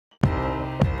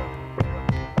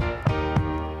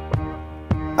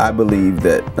I believe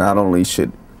that not only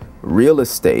should real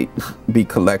estate be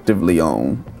collectively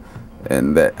owned,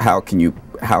 and that how can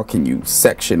you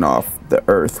section off the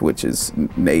earth, which is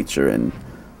nature and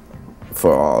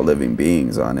for all living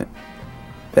beings on it,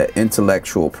 that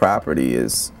intellectual property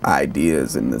is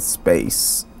ideas in the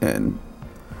space. And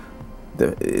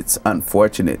it's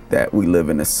unfortunate that we live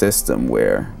in a system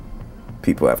where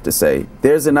people have to say,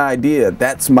 there's an idea,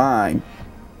 that's mine,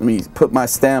 let me put my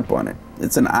stamp on it.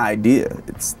 It's an idea,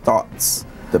 it's thoughts.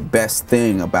 The best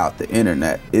thing about the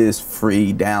internet is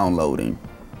free downloading.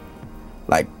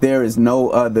 Like, there is no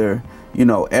other, you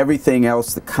know, everything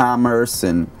else, the commerce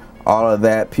and all of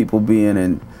that, people being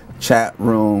in chat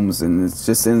rooms, and it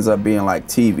just ends up being like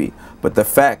TV. But the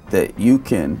fact that you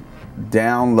can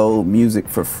download music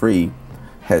for free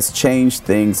has changed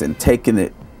things and taken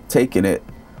it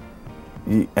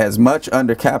as much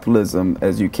under capitalism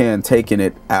as you can, taking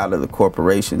it out of the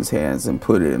corporation's hands and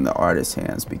put it in the artist's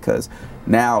hands, because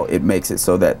now it makes it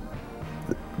so that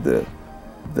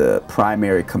the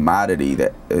primary commodity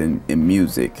that in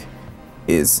music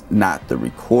is not the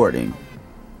recording,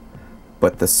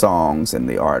 but the songs and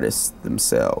the artists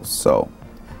themselves. So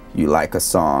you like a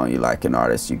song, you like an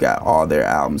artist, you got all their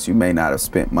albums, you may not have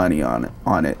spent money on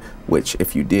it, which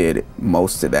if you did,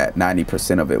 most of that,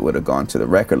 90% of it would have gone to the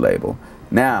record label.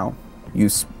 Now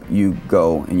you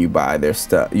go and you buy their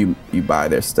stuff, you buy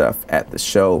their stuff at the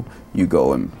show, you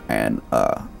go and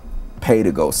pay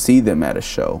to go see them at a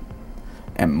show,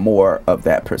 and more of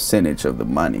that percentage of the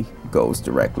money goes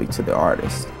directly to the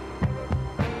artist.